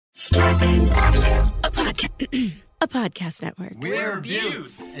Starburns Audio, a podcast network. We're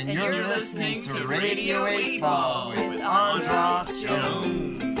Buttes, and you're listening to Radio 8 Ball with Andros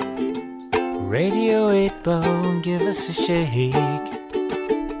Jones. Radio 8 Ball, give us a shake.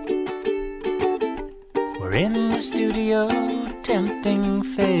 We're in the studio, tempting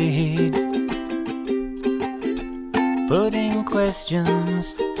fate, putting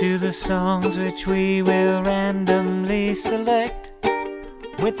questions to the songs which we will randomly select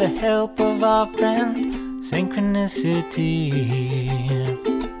with the help of our friend Synchronicity.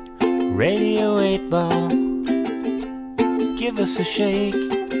 Radio 8 Ball, give us a shake.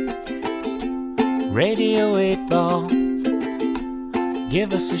 Radio 8 Ball,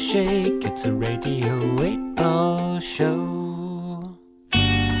 give us a shake. It's a Radio 8 Ball show.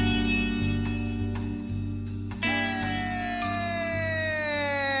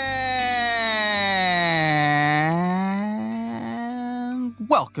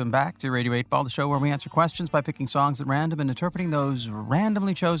 Welcome back to Radio 8 Ball, the show where we answer questions by picking songs at random and interpreting those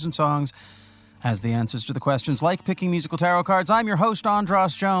randomly chosen songs as the answers to the questions, like picking musical tarot cards. I'm your host,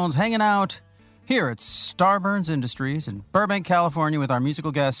 Andros Jones, hanging out here at Starburns Industries in Burbank, California, with our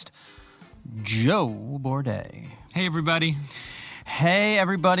musical guest, Joe Bourdet. Hey, everybody. Hey,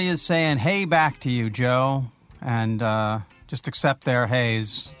 everybody is saying hey back to you, Joe. And just accept their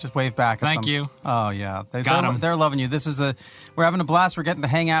hays. Just wave back at them. Thank you. Oh, yeah. Got 'em. They're loving you. We're having a blast. We're getting to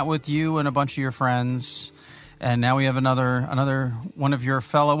hang out with you and a bunch of your friends. And now we have another one of your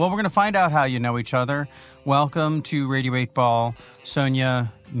fellow. Well, we're going to find out how you know each other. Welcome to Radio 8 Ball,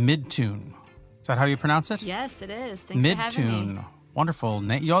 Sonia Midtune. Is that how you pronounce it? Yes, it is. Thanks for having me. Wonderful.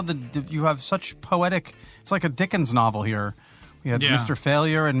 You have such poetic. It's like a Dickens novel here. We had Mr.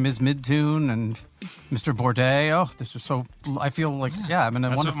 Failure and Ms. Midtune and Mr. Bourdet. Oh, this is so. I feel like I'm in a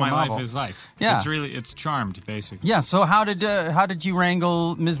wonderful novel. That's what my novel. life is like. Yeah, it's charmed, basically. Yeah. So how did you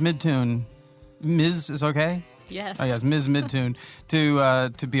wrangle Ms. Midtune? Ms. is okay. Yes. Oh, yes, Ms. Midtune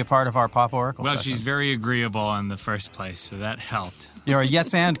to be a part of our Pop Oracle Well, session. she's very agreeable in the first place, so that helped. You're a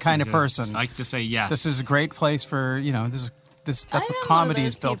yes and kind of person. I like to say yes. This is a great place for that's what comedy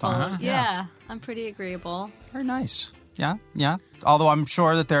is built on. Yeah, I'm pretty agreeable. Very nice. Yeah. Although I'm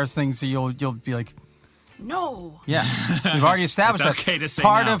sure that there's things that you'll be like, no. Yeah, we've already established It's okay that to say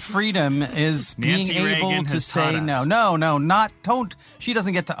part no. of freedom is Nancy being able Reagan to has say taught no. us. No, don't. She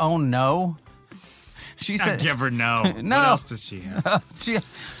doesn't get to own no. She I said, give her no. No. What else does she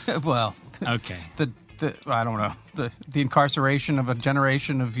have? well, Okay. I don't know the incarceration of a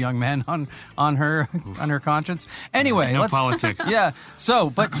generation of young men on her conscience. Anyway, No politics. Yeah.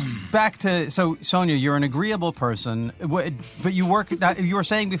 So, but back to Sonia, you're an agreeable person, but you work. You were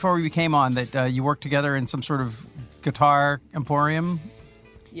saying before we came on that you work together in some sort of guitar emporium.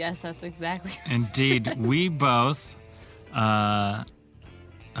 Yes, that's exactly. Indeed, we both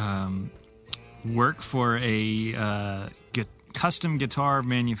work for a custom guitar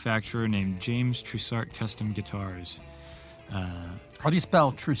manufacturer named James Trussart Custom Guitars. How do you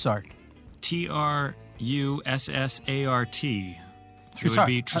spell Trussart? Trussart. It Trussart. would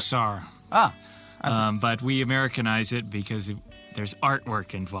be Trussart. But we Americanize it because there's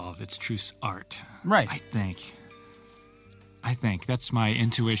artwork involved. It's Trussart. Right. I think that's my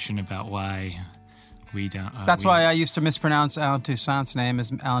intuition about why we don't. That's why I used to mispronounce Alan Toussaint's name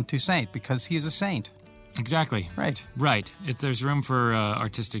as Alan Toussaint, because he is a saint. Exactly. Right. There's room for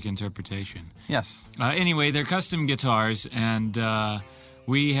artistic interpretation. Yes. Anyway, they're custom guitars, and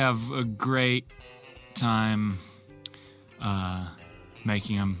we have a great time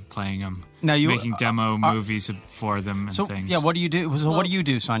making them, playing them, making demo movies for them and things. Yeah, what do you do? So what do you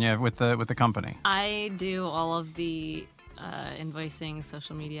do, Sonia, with the company? I do all of the invoicing,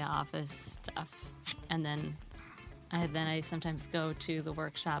 social media, office stuff, and then I sometimes go to the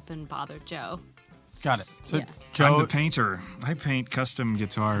workshop and bother Joe. Got it. So, Yeah. Joe, I'm the painter. I paint custom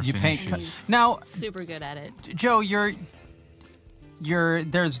guitar you finishes. paint. Now, Super good at it. Joe,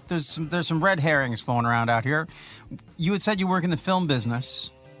 there's some red herrings flowing around out here. You had said you work in the film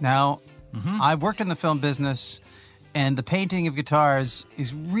business. Now, I've worked in the film business, and the painting of guitars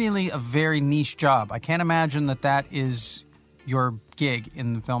is really a very niche job. I can't imagine that is your gig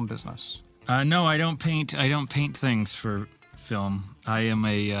in the film business. No, I don't paint. I don't paint things for film. I am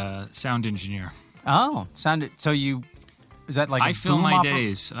a sound engineer. Oh, so you is that like I a fill boom my opera?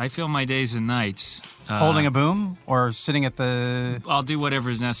 days. I fill my days and nights Holding a boom or sitting at the I'll do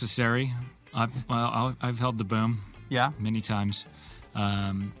whatever is necessary. I've held the boom many times.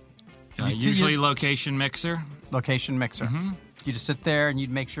 Usually location mixer. Location mixer. Mm-hmm. You just sit there and you'd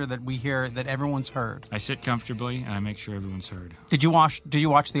make sure that we hear that everyone's heard. I sit comfortably and I make sure everyone's heard. Did you watch the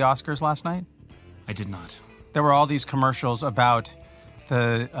Oscars last night? I did not. There were all these commercials about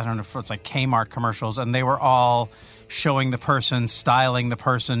I don't know if it's like Kmart commercials, and they were all showing the person styling the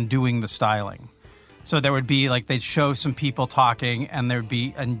person doing the styling. So there would be like they'd show some people talking, and there'd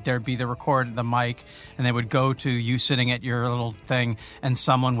be the mic, and they would go to you sitting at your little thing, and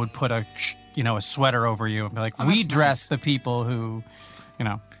someone would put a sweater over you and be like, "We dress the people who,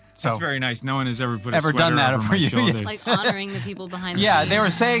 So that's very nice. No one has ever put a ever sweater done that over for my you. shoulder. Like honoring the people behind the Yeah, scenes. they were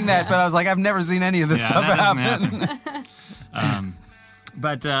saying that, but I was like, I've never seen any of this stuff that happen. doesn't happen.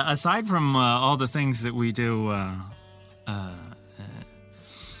 But aside from all the things that we do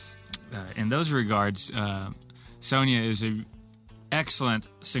in those regards, Sonia is an excellent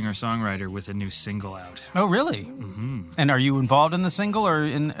singer-songwriter with a new single out. Oh, really? Mm-hmm. And are you involved in the single or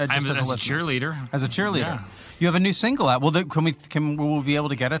just I'm as a as a listener? cheerleader. As a cheerleader. Yeah. You have a new single out. Well, will we be able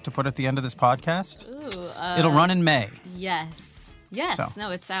to get it to put at the end of this podcast? Ooh, It'll run in May. Yes. So.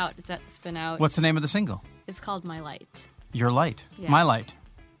 No, it's out. It's been out. What's the name of the single? It's called My Light. Your Light. Yeah. My Light.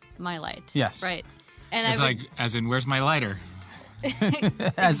 My Light. Yes. Right. And It's as in, where's my lighter?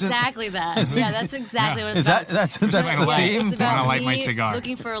 exactly that. Yeah, that's exactly what it's Is about. that's my the light? theme? It's about I wanna light me my cigar.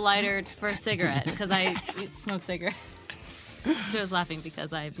 looking for a lighter for a cigarette because I smoke cigarettes. Joe's laughing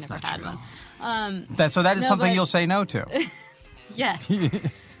because I've never not had true. one. So that is No, something but- you'll say no to. Yes.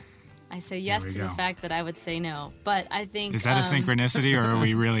 I say yes we to the go. fact that I would say no, but I think Is that a synchronicity, or are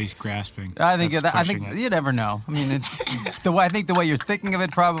we really grasping? I think That's pushing it. you never know. I mean, I think the way you're thinking of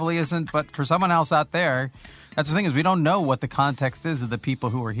it probably isn't, but for someone else out there, that's the thing is we don't know what the context is of the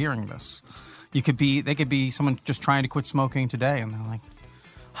people who are hearing this. They could be someone just trying to quit smoking today, and they're like,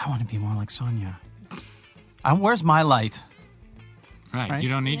 I want to be more like Sonia. Where's my light? Right. You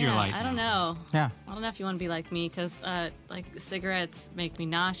don't need your light. I don't know. Yeah. I don't know if you want to be like me because like cigarettes make me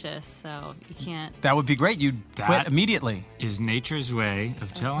nauseous, so you can't That would be great. You'd quit That- immediately. Is nature's way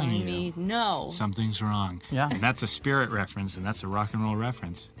of telling you me no. something's wrong. Yeah. And that's a spirit reference, and that's a rock and roll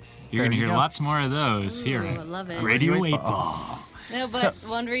reference. You're There going to you hear go. lots more of those here. Ooh, I love it. Radio 8 Ball. No, but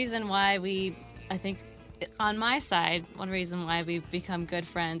one reason why I think on my side, one reason why we've become good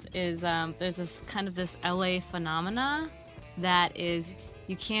friends is there's this kind of this LA phenomena that is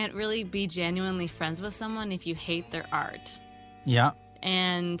you can't really be genuinely friends with someone if you hate their art. Yeah.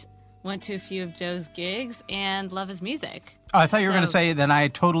 And went to a few of Joe's gigs and love his music. Oh, I thought you were going to So- say that I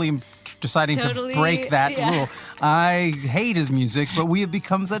totally deciding Totally, to break that yeah. rule. I hate his music, but we have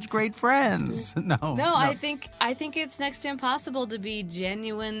become such great friends. No. I think it's next to impossible to be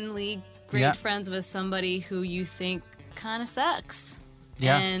genuinely great Yeah. friends with somebody who you think kind of sucks.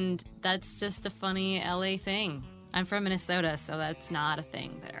 Yeah. And that's just a funny LA thing. I'm from Minnesota, so that's not a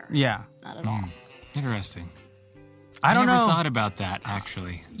thing there. Yeah. Not at all. Interesting. I don't never know. thought about that,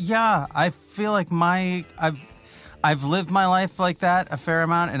 actually. Yeah, I feel like I've lived my life like that a fair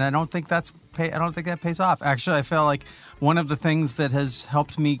amount, and I don't think that pays off. Actually, I feel like one of the things that has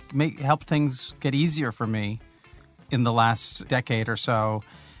helped things get easier for me in the last decade or so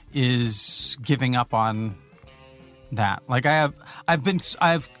is giving up on that. Like I'm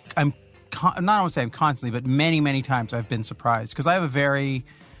not I would say I'm constantly, but many times I've been surprised because I have a very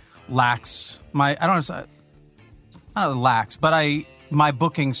lax my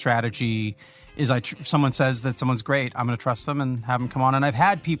booking strategy is someone says that someone's great, I'm going to trust them and have them come on. And I've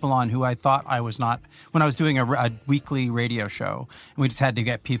had people on who I thought I was not when I was doing a weekly radio show, and we just had to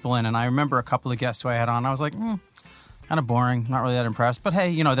get people in. And I remember a couple of guests who I had on. I was like, kind of boring, not really that impressed. But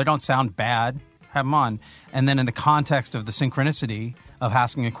hey, they don't sound bad. Have them on. And then in the context of the synchronicity of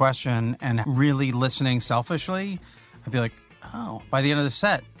asking a question and really listening selfishly, I'd be like, oh, by the end of the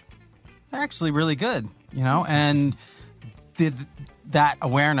set, they're actually really good, and that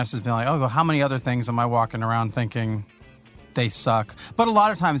awareness has been like, oh, well, how many other things am I walking around thinking they suck? But a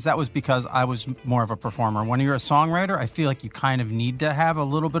lot of times that was because I was more of a performer. When you're a songwriter, I feel like you kind of need to have a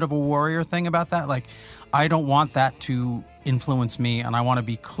little bit of a warrior thing about that. Like, I don't want that to influence me, and I want to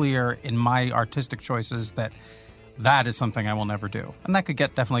be clear in my artistic choices that is something I will never do. And that could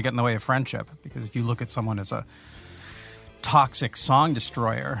definitely get in the way of friendship, because if you look at someone as a toxic song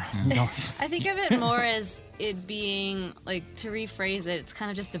destroyer, I think of it more as it being like, to rephrase it, it's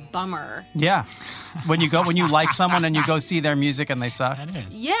kind of just a bummer. yeah. When you like someone and you go see their music and they suck, That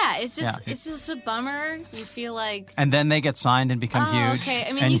is. Yeah, it's just Yeah. it's just a bummer. You feel like and then they get signed and become huge. okay.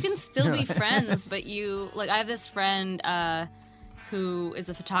 I mean, and you can still be friends, but I have this friend who is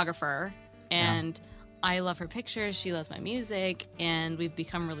a photographer, and I love her pictures. She loves my music, and we've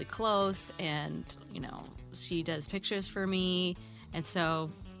become really close. And she does pictures for me, and so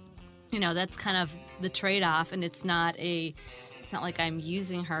that's kind of the trade-off. And it's not like I'm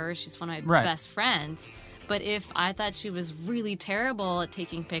using her. She's one of my Right. best friends. But if I thought she was really terrible at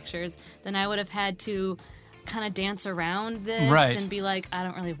taking pictures, then I would have had to kind of dance around this Right. and be like, I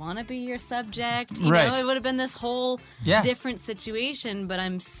don't really want to be your subject. You Right. know, it would have been this whole Yeah. different situation, but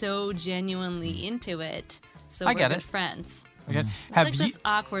I'm so genuinely into it. So I we're get good it. friends. Okay. It's like this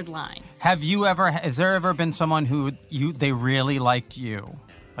awkward line. Has there ever been someone who they really liked you?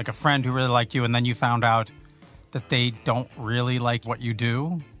 Like a friend who really liked you, and then you found out that they don't really like what you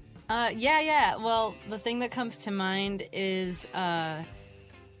do? Yeah. Well, the thing that comes to mind is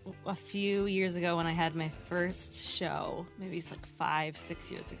a few years ago when I had my first show, maybe it's like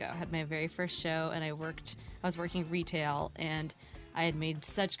 5-6 years ago. I had my very first show, and I was working retail, and I had made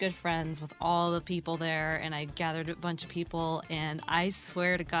such good friends with all the people there, and I gathered a bunch of people, and I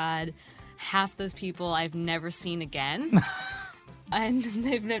swear to God, half those people I've never seen again. And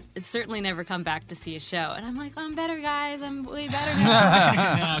they've certainly never come back to see a show. And I'm like, I'm better, guys. I'm way better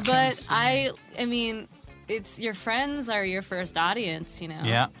now. But I mean, it's your friends are your first audience, you know,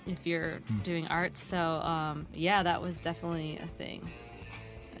 Yeah. if you're doing art. So, yeah, that was definitely a thing.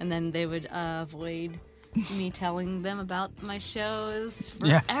 And then they would avoid me telling them about my shows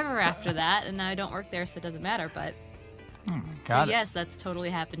Yeah. forever after that. And now I don't work there, so it doesn't matter. But Got it. yes, that's totally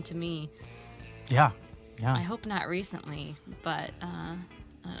happened to me. Yeah. Yeah. I hope not recently, but I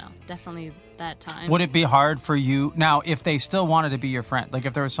don't know. Definitely that time. Would it be hard for you now if they still wanted to be your friend? Like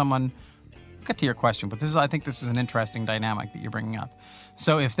if there was someone, I'll get to your question, but I think this is an interesting dynamic that you're bringing up.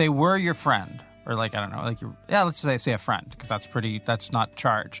 So if they were your friend, or like, I don't know, like let's say a friend, because that's not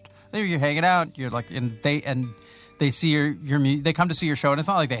charged. You're hanging out, you're like, and they see your they come to see your show, and it's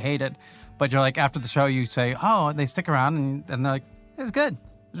not like they hate it, but you're like, after the show you say, oh, and they stick around and they're like, it's good.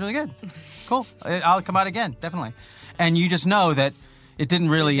 It's really good. Cool. I'll come out again, definitely. And you just know that it didn't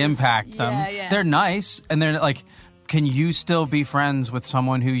really impact them. yeah. They're nice, and they're like, can you still be friends with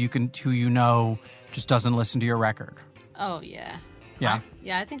someone who you know just doesn't listen to your record? Oh, yeah. Yeah.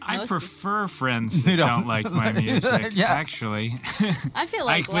 Yeah, I think I most prefer friends that You don't- don't like my music. Yeah. Actually, I feel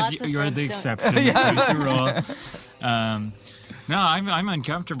like lots of you're friends the don't. exception. Here's the rule. No, I'm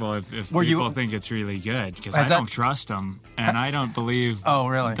uncomfortable if Were you- people think it's really good because Has I that- don't trust them and I don't believe. Oh,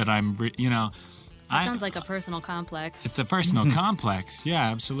 really? That I'm, That sounds like a personal complex. It's a personal complex. Yeah,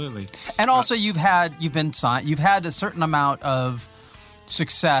 absolutely. And also, you've had a certain amount of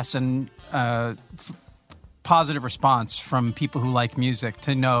success and positive response from people who like music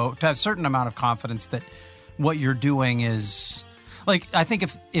to have a certain amount of confidence that what you're doing is like. I think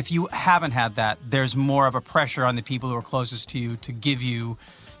if you haven't had that, there's more of a pressure on the people who are closest to you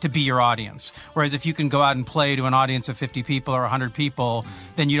to be your audience. Whereas if you can go out and play to an audience of 50 people or 100 people,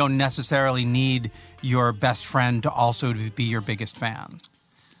 then you don't necessarily need your best friend to also be your biggest fan.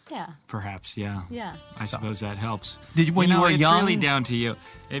 Yeah. Perhaps, yeah. Yeah. I suppose that helps. When you were it's young- really down to you.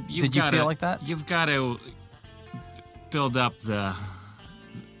 Did you feel like that? You've got to build up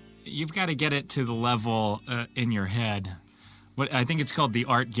you've got to get it to the level in your head. What I think it's called the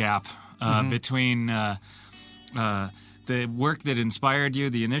art gap between the work that inspired you,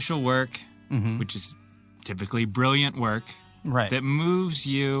 the initial work, which is typically brilliant work, Right. that moves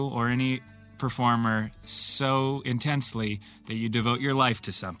you or any performer so intensely that you devote your life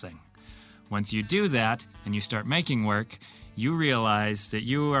to something. Once you do that and you start making work, you realize that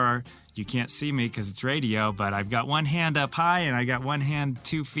you can't see me because it's radio, but I've got one hand up high and I got one hand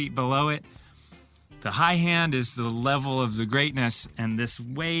 2 feet below it. The high hand is the level of the greatness, and this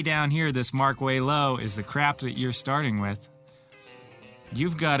way down here, this mark way low, is the crap that you're starting with.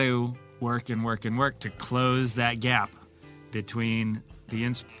 You've got to work and work and work to close that gap between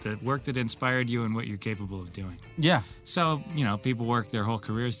the work that inspired you and what you're capable of doing. Yeah. So, people work their whole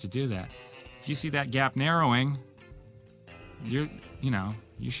careers to do that. If you see that gap narrowing, you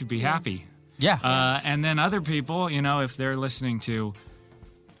should be happy. Yeah. And then other people, if they're listening to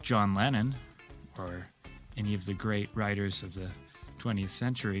John Lennon or any of the great writers of the 20th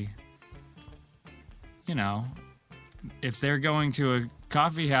century, if they're going to a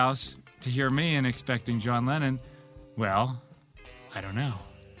coffee house to hear me and expecting John Lennon, well, I don't know.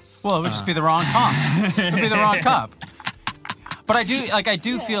 Well, it would just be the wrong comp. It would be the wrong comp. But I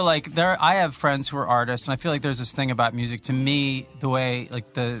do feel like I have friends who are artists, and I feel like there's this thing about music. To me, the way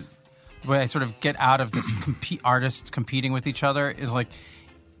I sort of get out of this artists competing with each other is like,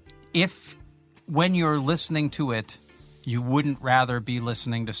 if when you're listening to it, you wouldn't rather be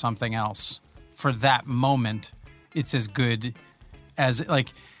listening to something else for that moment, it's as good as like.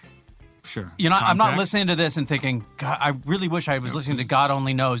 Sure. I'm not listening to this and thinking, God, I really wish I was listening to God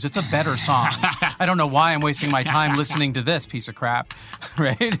Only Knows. It's a better song. I don't know why I'm wasting my time listening to this piece of crap,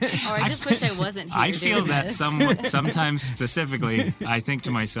 right? Or I just wish I wasn't here I feel doing that this. sometimes specifically, I think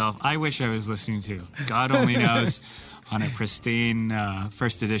to myself, I wish I was listening to God Only Knows on a pristine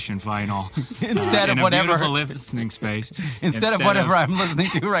first edition vinyl Instead of in whatever- a beautiful listening space. Instead of whatever I'm listening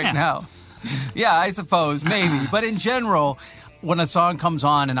to right now. Yeah, I suppose, maybe. But in general, when a song comes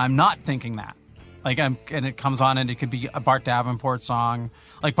on and I'm not thinking that, and it comes on and it could be a Bart Davenport song.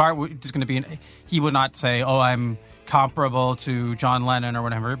 Like Bart is going to be, he would not say, oh, I'm comparable to John Lennon or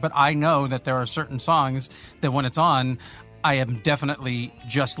whatever. But I know that there are certain songs that when it's on, I am definitely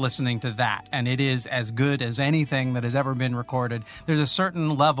just listening to that. And it is as good as anything that has ever been recorded. There's a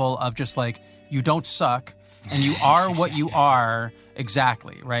certain level of just like, you don't suck and you are what you are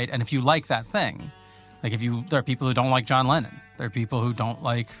exactly, right? And if you like that thing, like there are people who don't like John Lennon. There are people who don't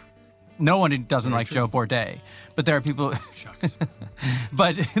like, no one doesn't like Joe Bourdain, but there are people.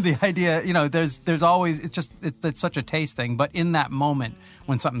 But the idea, there's always, it's such a taste thing. But in that moment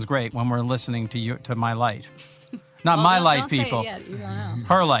when something's great, when we're listening to My Light, not Well, my don't- light, don't say it people, yet. You don't know.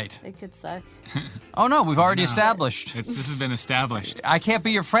 her light. It could suck. Oh no, we've already established. This has been established. I can't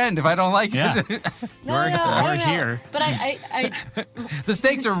be your friend if I don't like Yeah. it. No, I don't know. here. But I The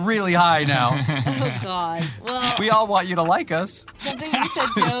stakes are really high now. oh God. Well, We all want you to like us. something you said,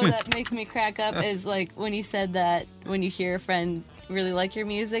 Joe, that makes me crack up is like when you said that when you hear a friend really like your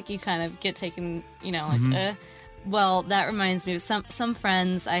music, you kind of get taken, like, Well, that reminds me of some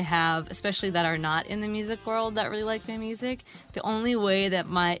friends I have, especially that are not in the music world, that really like my music. The only way that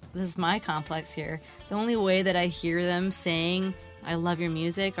this is my complex here, the only way that I hear them saying, I love your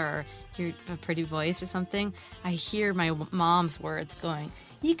music, or you have a pretty voice or something, I hear my mom's words going,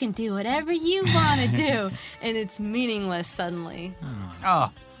 you can do whatever you want to do. And it's meaningless suddenly.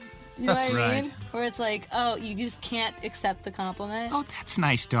 Oh, You know That's what I mean? right. Where it's like, oh, you just can't accept the compliment. Oh, that's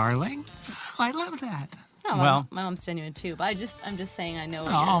nice, darling. Oh, I love that. No, well- my mom's genuine too, but I'm just saying I know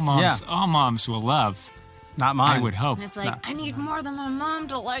what All moms will love. not mine. I would hope. And it's like, I need more than my mom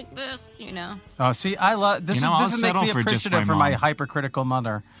to like this, Oh, see, I love this. I'll This makes settle me for just appreciative my for my mom. hypercritical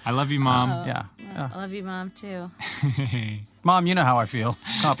mother. I love you, Mom. Yeah. I love you, Mom, too. Mom, you know how I feel.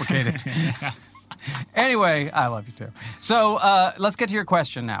 It's complicated. Anyway, I love you too. So let's get to your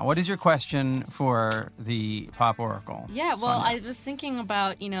question now. What is your question for the Pop Oracle? Yeah, well, Sonia? I was thinking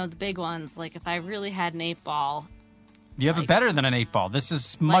about, the big ones. Like, if I really had an 8-ball. You have it better than an 8-ball. This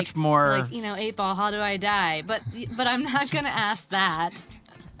is much like, more. Like, 8-ball, how do I die? But I'm not going to ask that.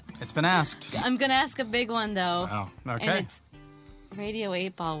 It's been asked. I'm going to ask a big one, though. Wow. Okay. And it's Radio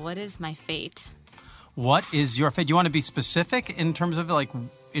 8-ball, what is my fate? What is your fate? Do you want to be specific in terms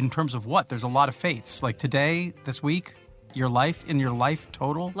of what? There's a lot of fates. Like today, this week, your life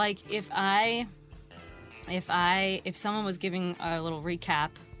total. Like, if someone was giving a little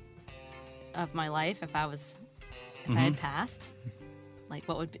recap of my life, if I had passed, like,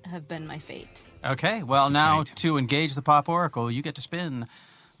 what would have been my fate? Okay. Well, now Fate. to engage the Pop Oracle, you get to spin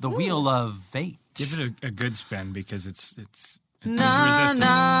the wheel of fate. Give it a good spin because it's Na resistance.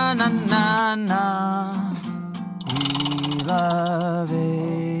 na na na na. We love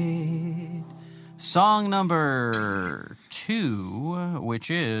it. Song number 2, which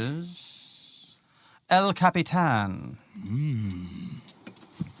is El Capitan.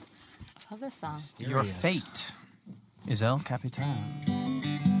 I love this song. Your fate is El Capitan.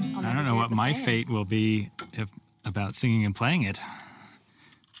 I don't know what my fate will be about singing and playing it.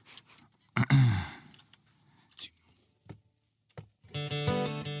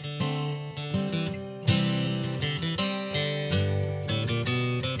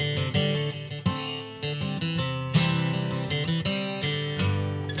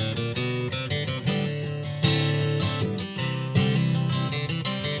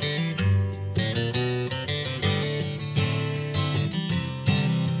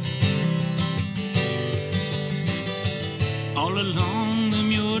 All along the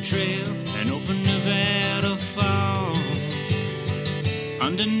mule trail and over Nevada Falls,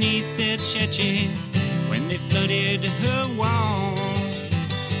 underneath their Cheche, when they flooded her wall,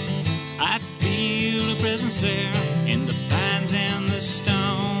 I feel a presence there in the pines and the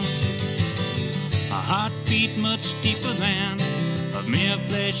stones, a heartbeat much deeper than of mere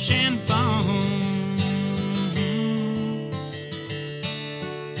flesh and bone.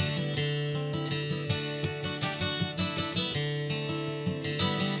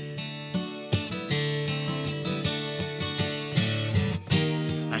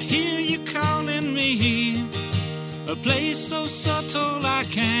 I hear you calling me, a place so subtle I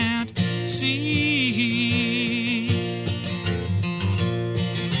can't see.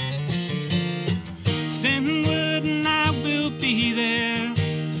 Send word and I will be there,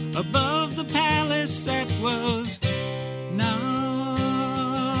 above the palace that was not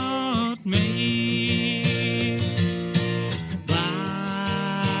made by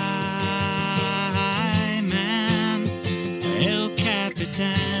man.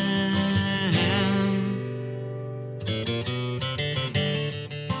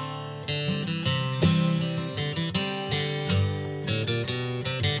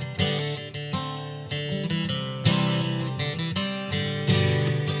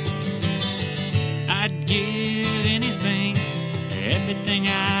 everything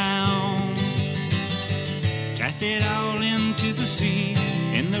I own. Cast it all into the sea,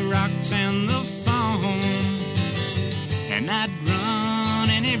 in the rocks and the foam. And I'd run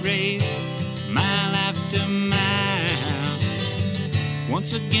any race, mile after mile,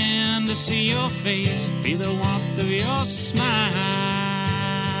 once again to see your face, feel the warmth of your smile.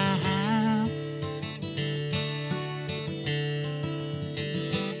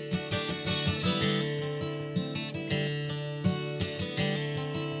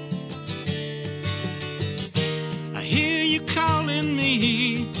 I hear you calling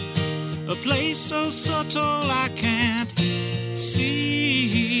me, a place so subtle I can't see.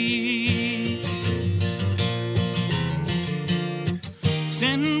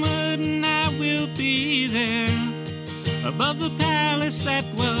 Send word and I will be there, above the palace that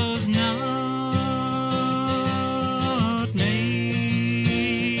was not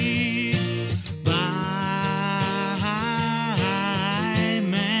made by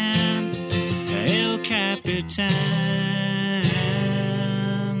man, El Capitan.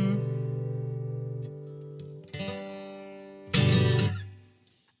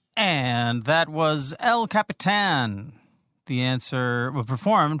 And that was El Capitan. The answer was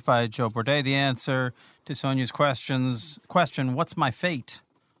performed by Joe Bourdet. The answer to Sonia's question, what's my fate?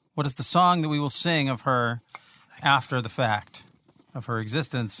 What is the song that we will sing of her after the fact of her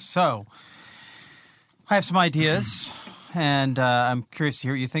existence? So, I have some ideas, and I'm curious to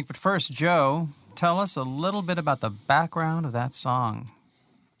hear what you think. But first, Joe, tell us a little bit about the background of that song.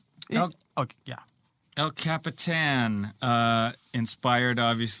 Okay, yeah. El Capitan, inspired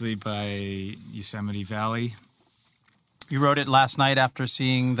obviously by Yosemite Valley. You wrote it last night after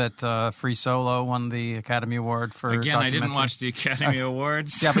seeing that Free Solo won the Academy Award for Again, I didn't documentary. watch the Academy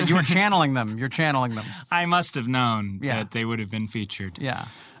Awards. Yeah, but you were channeling them. You're channeling them. I must have known Yeah. that they would have been featured. Yeah.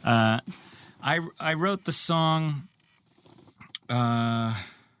 I wrote the song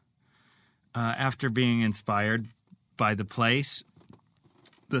after being inspired by the place.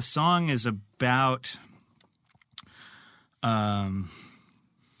 The song is about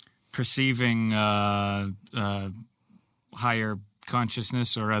perceiving higher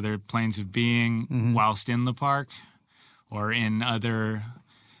consciousness or other planes of being whilst in the park or in other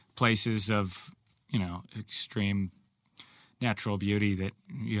places of, extreme natural beauty that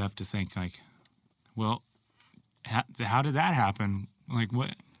you have to think like, well, how did that happen? Like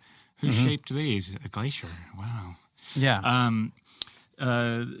what? Who shaped these? A glacier. Wow. Yeah.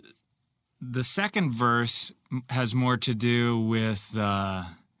 The second verse has more to do with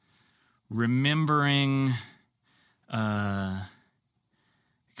remembering,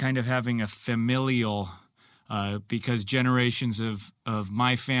 kind of having a familial, because generations of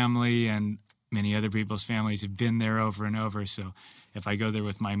my family and many other people's families have been there over and over. So if I go there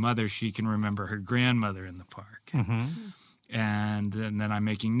with my mother, she can remember her grandmother in the park. And then I'm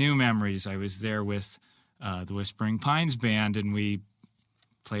making new memories. I was there with the Whispering Pines Band, and we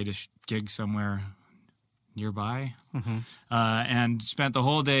played a gig somewhere nearby, and spent the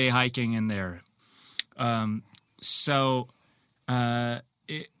whole day hiking in there. So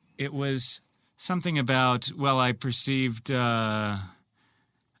it was something about, well, I perceived, I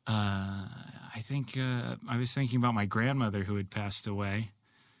think I was thinking about my grandmother who had passed away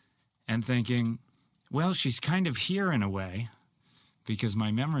and thinking, well, she's kind of here in a way because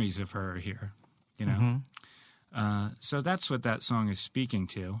my memories of her are here, So that's what that song is speaking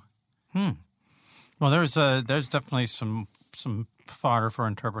to. Well, there's definitely some fodder for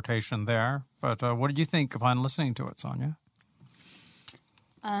interpretation there. But what did you think upon listening to it, Sonia?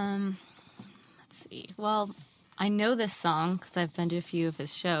 Let's see. Well, I know this song because I've been to a few of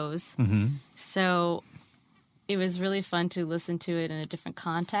his shows. So it was really fun to listen to it in a different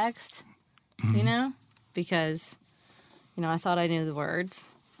context, because, I thought I knew the words.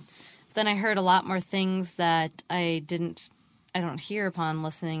 But then I heard a lot more things that I don't hear upon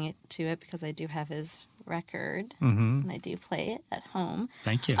listening to it because I do have his record and I do play it at home.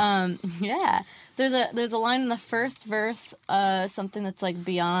 Thank you. Yeah. There's a line in the first verse, something that's like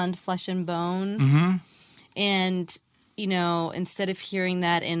beyond flesh and bone. And, instead of hearing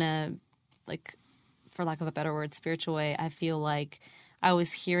that in a, like, for lack of a better word, spiritual way, I feel like I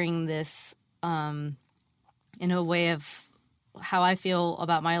was hearing this in a way of how I feel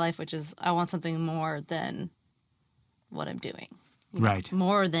about my life, which is I want something more than what I'm doing. Right.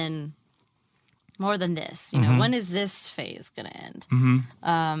 More than this. When is this phase going to end?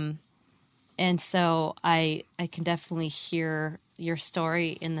 And so I can definitely hear your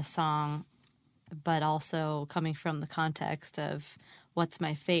story in the song, but also coming from the context of what's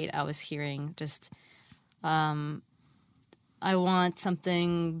my fate, I was hearing just I want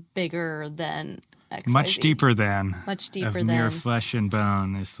something bigger than XYZ. Much deeper than. Much deeper of than. mere flesh and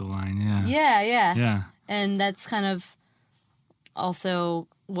bone is the line, yeah. Yeah. Yeah. And that's kind of also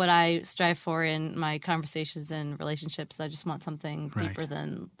what I strive for in my conversations and relationships. I just want something Right. deeper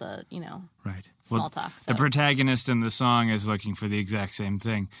than the, Right. small talk. So. The protagonist in the song is looking for the exact same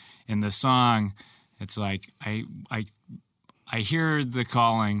thing. In the song, it's like I hear the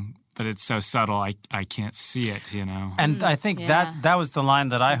calling, but it's so subtle I can't see it, And I think yeah. that was the line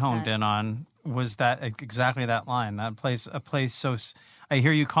that I honed that. in on, was that exactly that line. That place, a place so, I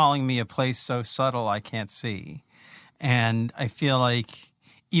hear you calling me, a place so subtle I can't see. And I feel like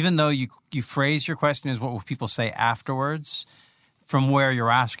even though you phrase your question as what will people say afterwards, from where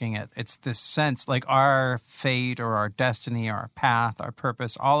you're asking it, it's this sense like our fate or our destiny, our path, our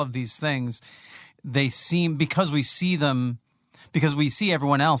purpose, all of these things, they seem, because we see them, because we see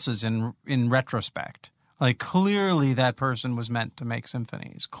everyone else's in retrospect. Like, clearly that person was meant to make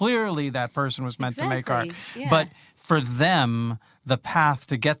symphonies. Clearly that person was meant to make art. Exactly, yeah. But for them, the path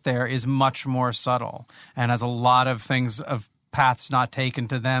to get there is much more subtle and has a lot of things, of paths not taken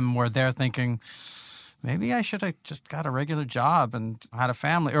to them, where they're thinking, maybe I should have just got a regular job and had a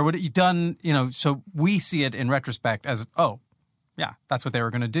family, or would it done, so we see it in retrospect as, oh, yeah, that's what they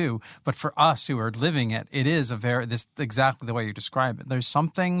were going to do. But for us who are living it, it is exactly the way you describe it. There's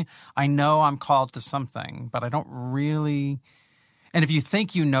something, I know I'm called to something, but I don't really. And if you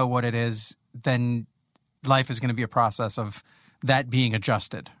think you know what it is, then life is going to be a process of that being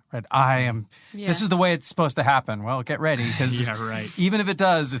adjusted, right? This is the way it's supposed to happen. Well, get ready, because Yeah, right. even if it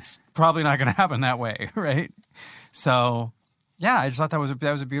does, it's probably not going to happen that way, right? So, yeah, I just thought that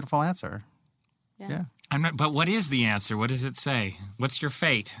was a beautiful answer. Yeah. But what is the answer? What does it say? What's your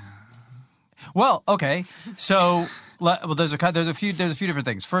fate? Well, okay. So, there's a few different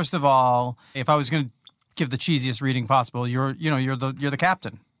things. First of all, if I was going to give the cheesiest reading possible, you're the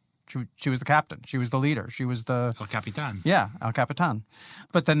captain. She was the captain. She was the leader. She was the El Capitan. Yeah, El Capitan.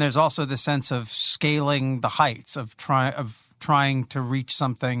 But then there's also the sense of scaling the heights, of trying to reach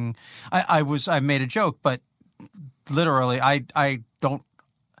something. I made a joke, but literally, I don't.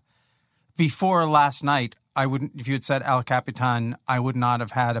 Before last night, I wouldn't. If you had said El Capitan, I would not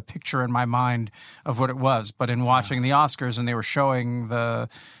have had a picture in my mind of what it was. But in watching the Oscars, and they were showing the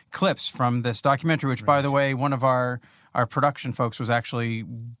clips from this documentary, which, by the way, one of our production folks was actually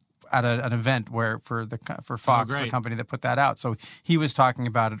at an event for Fox, the company that put that out. So he was talking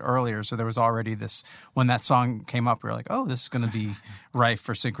about it earlier. So there was already this, when that song came up, we were like, oh, this is going to be rife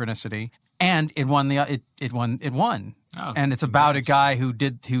for synchronicity. And it won. It won. Oh, and it's about a guy who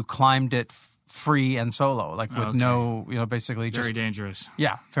climbed it free and solo, like with no, basically just very dangerous.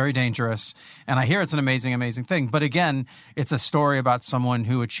 Yeah, very dangerous. And I hear it's an amazing, amazing thing. But again, it's a story about someone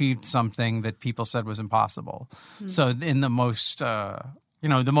who achieved something that people said was impossible. So in the most,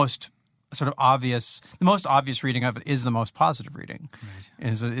 the most sort of obvious, the most obvious reading of it is the most positive reading.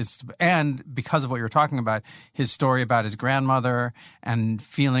 Right. And because of what you're talking about, his story about his grandmother and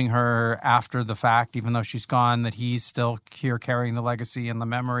feeling her after the fact, even though she's gone, that he's still here carrying the legacy and the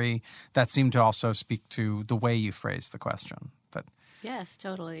memory, that seemed to also speak to the way you phrased the question. That yes,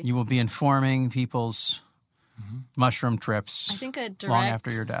 totally. you will be informing people's mushroom trips I think long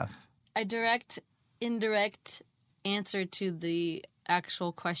after your death. A direct, indirect answer to the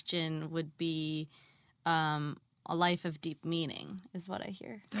actual question would be a life of deep meaning, is what I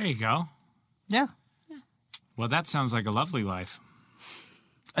hear. There you go. Yeah. Well, that sounds like a lovely life.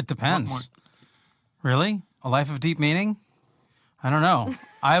 It depends. Really? A life of deep meaning? I don't know.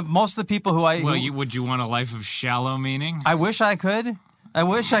 Most of the people who would you want a life of shallow meaning? I wish I could.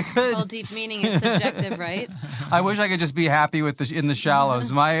 Well, deep meaning is subjective, right? I wish I could just be happy in the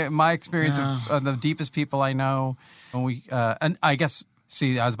shallows. My experience of the deepest people I know, and I guess,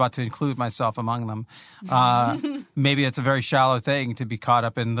 I was about to include myself among them. Maybe it's a very shallow thing to be caught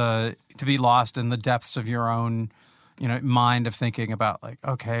up to be lost in the depths of your own, mind of thinking about, like,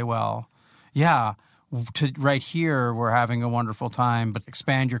 okay, well, yeah. Right here, we're having a wonderful time, but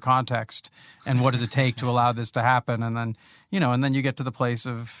expand your context and what does it take to allow this to happen? And then, and then you get to the place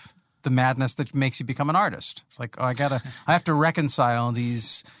of the madness that makes you become an artist. It's like, I have to reconcile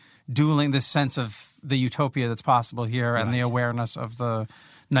this sense of the utopia that's possible here and the awareness of the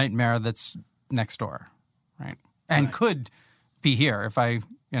nightmare that's next door, right? And could be here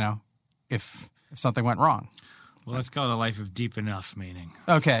if something went wrong. Well, let's call it a life of deep enough meaning.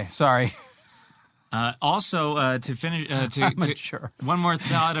 Okay, sorry. Also, to finish, Sure. one more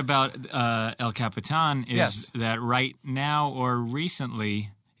thought about El Capitan is Yes. that right now or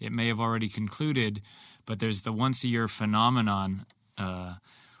recently, it may have already concluded, but there's the once-a-year phenomenon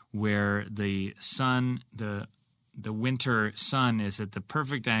where the sun, the winter sun is at the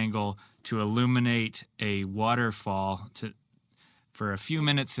perfect angle to illuminate a waterfall for a few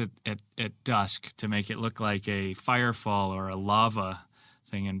minutes at dusk to make it look like a firefall or a lava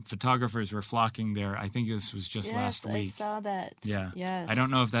thing. And photographers were flocking there. I think this was just last week. I saw that. Yeah. Yes. I don't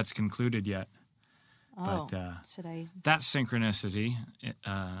know if that's concluded yet. Oh, but should I? that's synchronicity.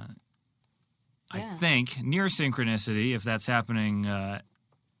 I think near synchronicity, if that's happening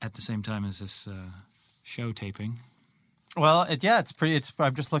at the same time as this show taping. Well, it's pretty.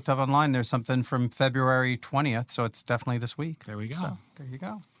 I've just looked up online. There's something from February 20th, so it's definitely this week. There we go. So, there you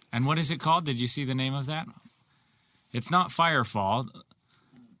go. And what is it called? Did you see the name of that? It's not Firefall.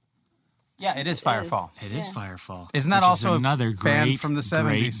 Yeah, it is Firefall. It is Firefall. Isn't that which also is another a band great, from the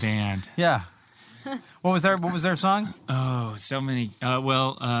 70s? Great band. Yeah. What was their song? Oh, so many.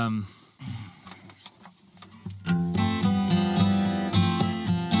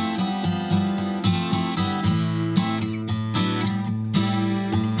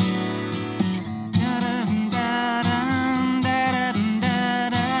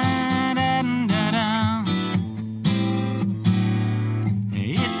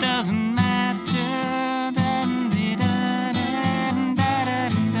 It doesn't matter.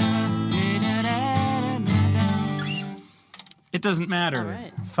 It doesn't matter. All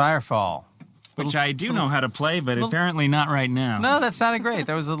right. Firefall. Which I do know how to play, but apparently not right now. No, that sounded great.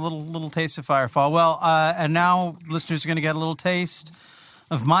 That was a little taste of Firefall. Well, and now listeners are going to get a little taste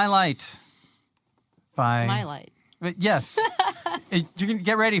of My Light by My Light. Yes. You're going to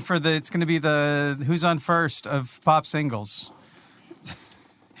get ready for it's going to be the Who's on First of pop singles.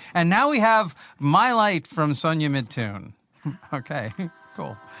 And now we have My Light from Sonia Midtune. Okay,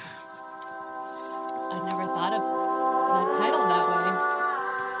 cool. I never thought of that title that way.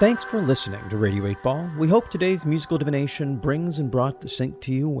 Thanks for listening to Radio 8 Ball. We hope today's musical divination brings and brought the sync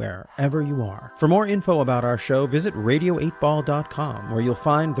to you wherever you are. For more info about our show, visit radio8ball.com, where you'll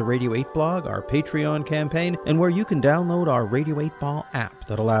find the Radio 8 blog, our Patreon campaign, and where you can download our Radio 8 Ball app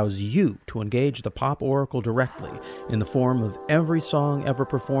that allows you to engage the Pop Oracle directly in the form of every song ever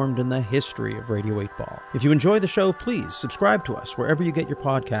performed in the history of Radio 8 Ball. If you enjoy the show, please subscribe to us wherever you get your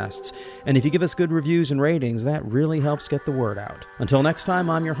podcasts. And if you give us good reviews and ratings, that really helps get the word out. Until next time,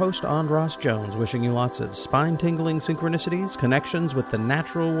 I'm your host, Andros Jones, wishing you lots of spine-tingling synchronicities, connections with the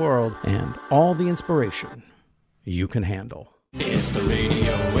natural world, and all the inspiration you can handle. It's the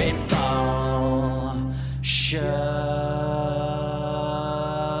Radio 8 Ball Show.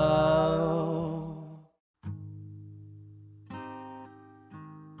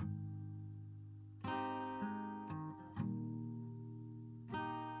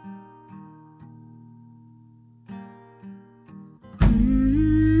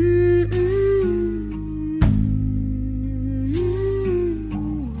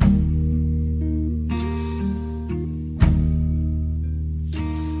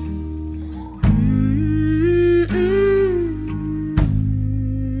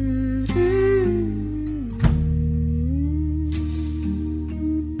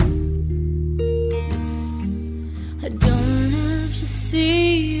 I don't have to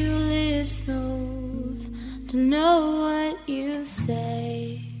see your lips move to know what you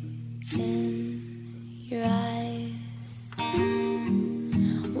say in your eyes.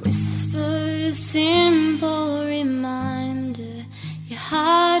 Whisper a simple reminder, your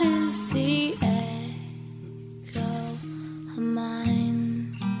heart is the echo of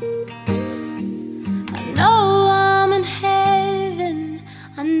mine. I know I'm in heaven,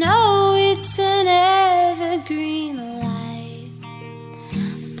 I know it's an evergreen light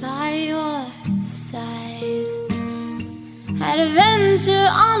by your side. Adventure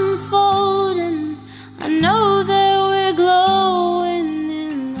unfolding, I know that we're glowing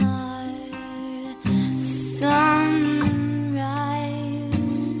in our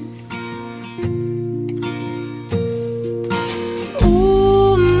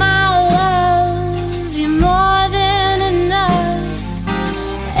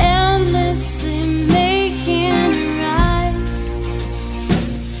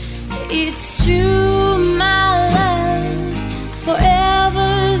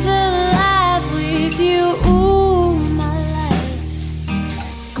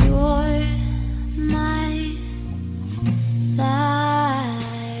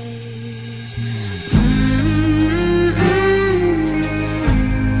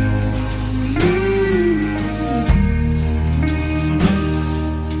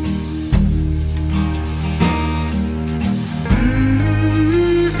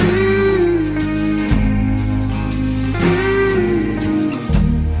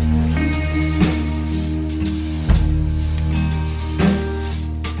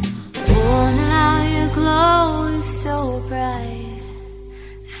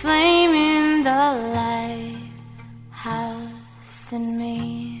in me.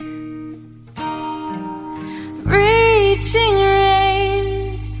 Reaching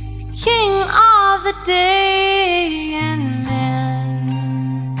rays, king of the day, and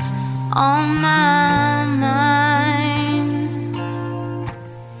men on my mind.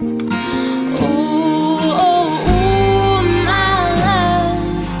 Oh, my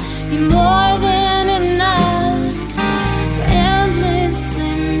love, you're more than enough,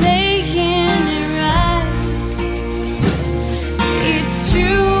 endlessly making it right. It's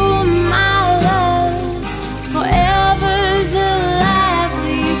true, my love, forever's alive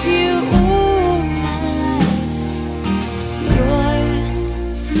with you. Ooh, my life, you're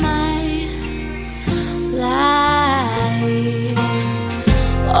my life.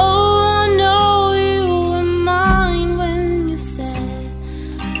 Oh, I know you were mine when you said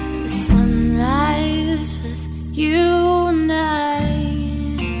the sunrise was you and I.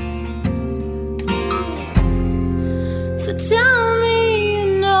 So tell me you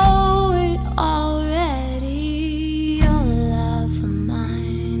know it already. Your love for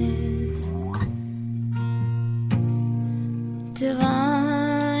mine is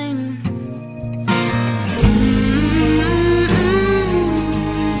divine.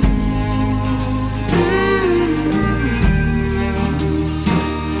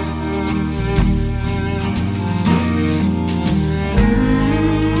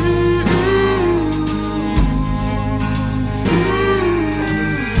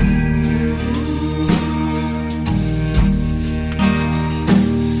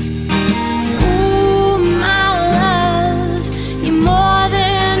 Ooh, my love, you're more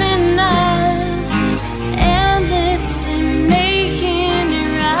than enough, endlessly making it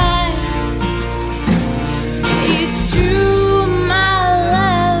right. It's true, my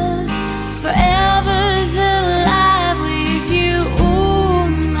love, forever's alive with you. Ooh,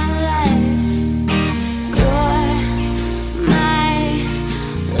 my life, you're my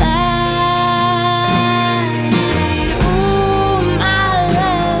life. Ooh, my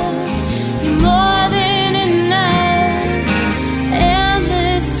love, you're more than enough,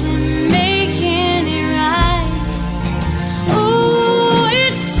 endlessly making it right. Ooh,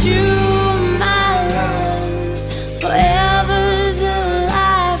 it's true, my love, forever's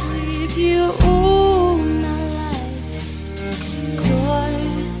alive with you. Ooh, my life, you're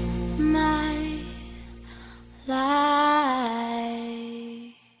my life.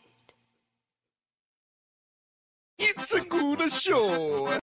 It's a good show.